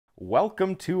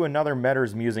Welcome to another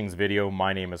MeadorsMusings video.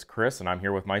 My name is Chris and I'm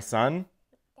here with my son.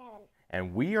 Devin.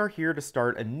 And we are here to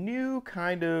start a new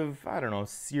kind of,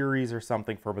 series or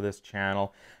something for this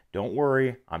channel. Don't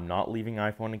worry, I'm not leaving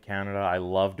iPhone in Canada. I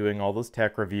love doing all those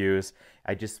tech reviews.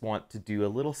 I just want to do a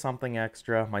little something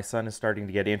extra. My son is starting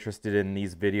to get interested in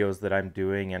these videos that I'm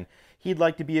doing and he'd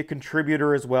like to be a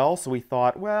contributor as well. So we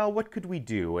thought, well, what could we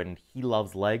do? And he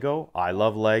loves Lego. I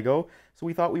love Lego. So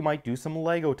we thought we might do some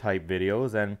Lego type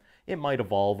videos, and it might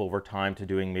evolve over time to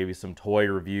doing maybe some toy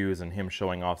reviews and him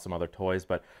showing off some other toys.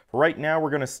 But for right now, we're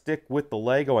going to stick with the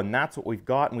Lego, and that's what we've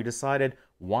got. And we decided,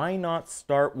 why not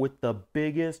start with the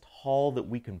biggest haul that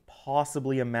we can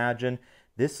possibly imagine?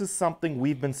 This is something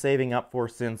we've been saving up for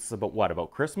since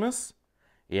about Christmas?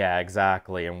 Yeah,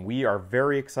 exactly. And we are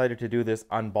very excited to do this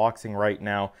unboxing right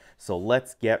now. So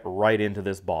let's get right into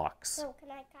this box. So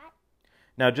can I cut?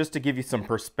 Now, just to give you some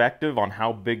perspective on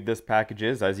how big this package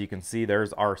is, as you can see,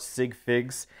 there's our sig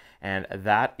figs, and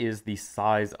that is the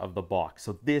size of the box.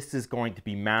 So this is going to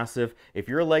be massive. If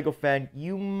you're a Lego fan,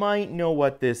 you might know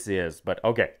what this is, but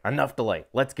okay, enough delay.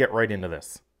 Let's get right into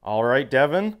this. All right,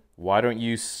 Devin, why don't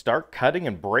you start cutting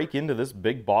and break into this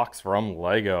big box from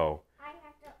Lego? I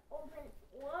have to open.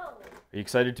 Whoa. Are you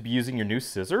excited to be using your new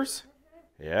scissors?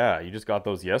 Yeah, you just got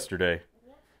those yesterday.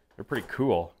 They're pretty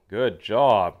cool. Good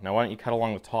job. Now why don't you cut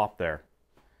along the top there?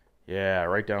 Yeah,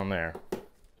 right down there. This is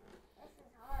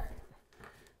hard.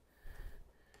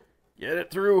 Get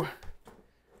it through.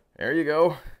 There you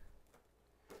go.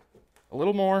 A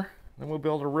little more, then we'll be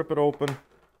able to rip it open.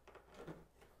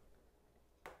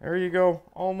 There you go,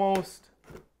 almost.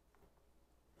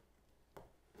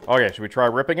 Okay, should we try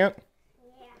ripping it?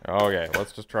 Yeah. Okay,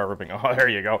 let's just try ripping. Oh, there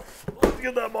you go. Let's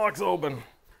get that box open.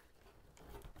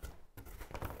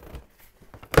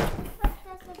 Put the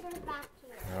scissors back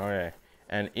here. Okay,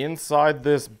 and inside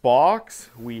this box,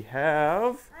 we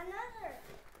have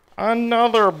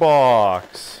another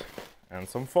box and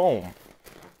some foam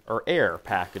or air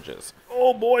packages.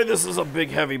 Oh boy, this is a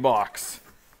big heavy box.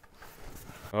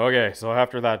 Okay, so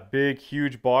after that big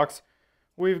huge box,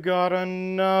 we've got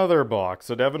another box.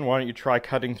 So Devin, why don't you try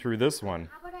cutting through this one?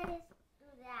 How about I just do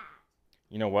that?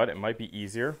 You know what, it might be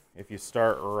easier if you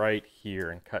start right here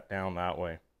and cut down that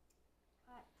way.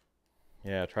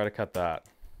 Yeah, try to cut that.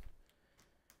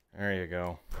 There you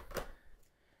go.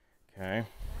 Okay.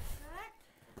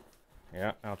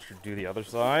 Yeah, now do the other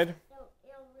side.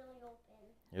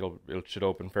 It'll really open. It should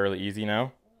open fairly easy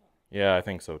now. Yeah, I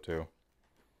think so too.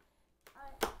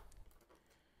 Let's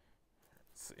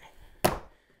see.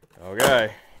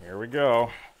 Okay, here we go.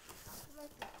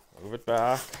 Move it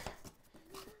back.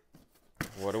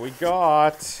 What do we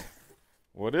got?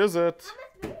 What is it?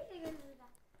 How much minifigures is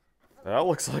that? That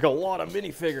looks like a lot of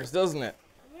minifigures, doesn't it?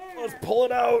 Yeah. Let's pull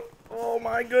it out. Oh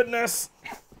my goodness.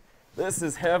 This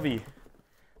is heavy.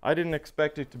 I didn't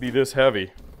expect it to be this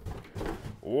heavy.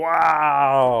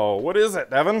 Wow. What is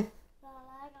it, Devin? The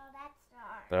Lego Death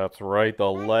Star. That's right,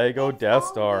 the Lego Death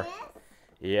Star.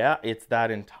 Yeah, it's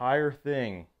that entire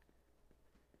thing.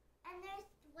 And there's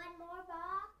one more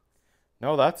box.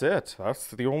 No, that's it. That's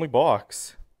the only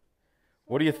box.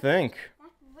 What do you think?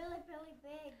 That's really, really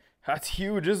big. That's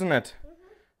huge, isn't it?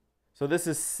 So this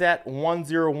is set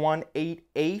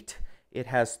 10188. It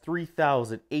has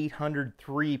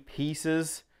 3,803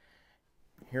 pieces.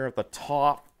 Here at the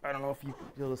top, I don't know if you'll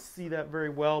be able to see that very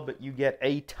well, but you get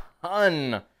a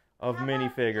ton of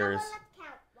minifigures. Let's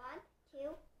count. 1,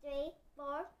 2, 3,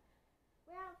 4.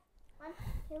 We're out. 1,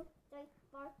 2, 3,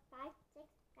 4, 5, 6,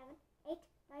 7, 8,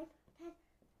 9, 10,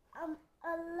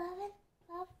 11,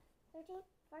 12, 13,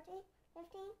 14,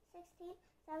 15, 16,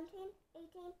 17,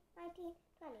 18, 19,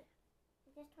 20.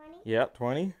 Is this 20? Yeah,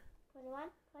 20. 21,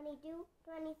 22,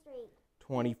 23.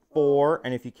 24,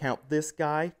 and if you count this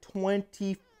guy,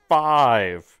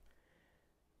 25.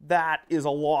 That is a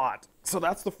lot. So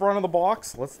that's the front of the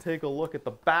box. Let's take a look at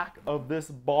the back of this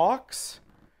box.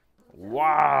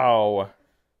 Wow.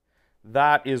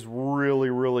 That is really,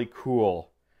 really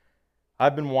cool.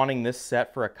 I've been wanting this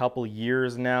set for a couple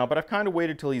years now, but I've kind of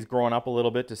waited till he's grown up a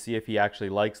little bit to see if he actually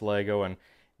likes Lego. And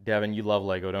Devin, you love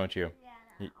Lego, don't you?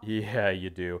 Yeah, you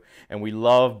do. And we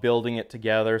love building it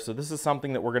together. So this is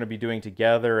something that we're going to be doing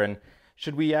together. And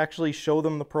should we actually show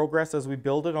them the progress as we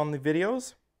build it on the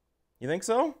videos? You think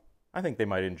so? I think they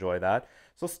might enjoy that.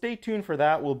 So stay tuned for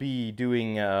that. We'll be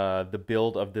doing the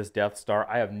build of this Death Star.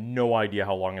 I have no idea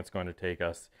how long it's going to take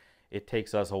us. It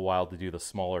takes us a while to do the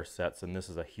smaller sets, and this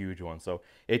is a huge one. So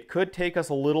it could take us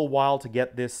a little while to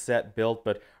get this set built,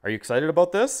 but are you excited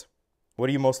about this? What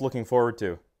are you most looking forward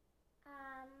to?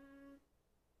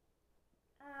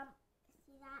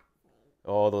 See that thing?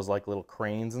 Oh, those like little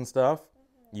cranes and stuff?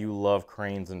 You love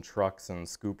cranes and trucks and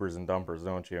scoopers and dumpers,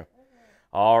 don't you?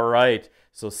 All right,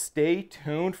 so stay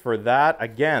tuned for that.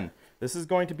 Again, this is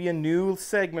going to be a new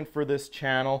segment for this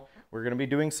channel. We're going to be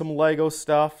doing some Lego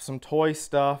stuff, some toy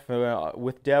stuff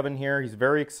with Devin here. He's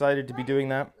very excited to be doing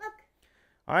that. Look.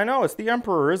 I know, it's the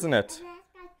Emperor, isn't it? And this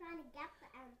guy's trying to get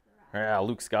the Emperor. Yeah,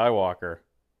 Luke Skywalker.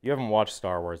 You haven't watched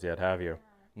Star Wars yet, have you?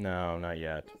 No, not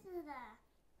yet. This is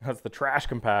That's the trash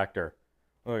compactor.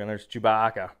 Look, and there's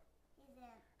Chewbacca.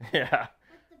 Yeah.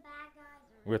 With the bad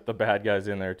guys. With the bad guys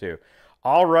in there too.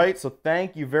 All right, so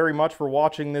thank you very much for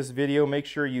watching this video. Make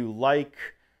sure you like,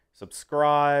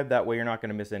 subscribe. That way you're not going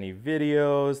to miss any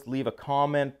videos. Leave a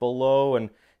comment below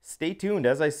and stay tuned.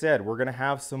 As I said, we're going to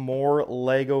have some more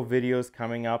Lego videos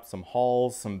coming up, some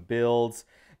hauls, some builds.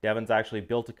 Devin's actually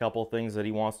built a couple things that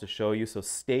he wants to show you, so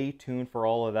stay tuned for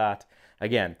all of that.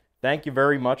 Again, thank you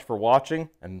very much for watching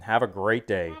and have a great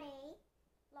day. Daddy,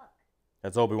 look.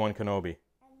 That's Obi-Wan Kenobi.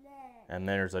 And And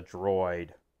there's a droid.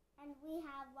 and we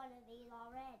have one of these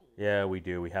already. Yeah, we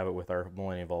do. We have it with our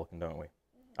Millennium Vulcan, don't we?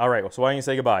 All right, so why don't you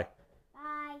say goodbye?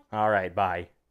 Bye. All right, bye.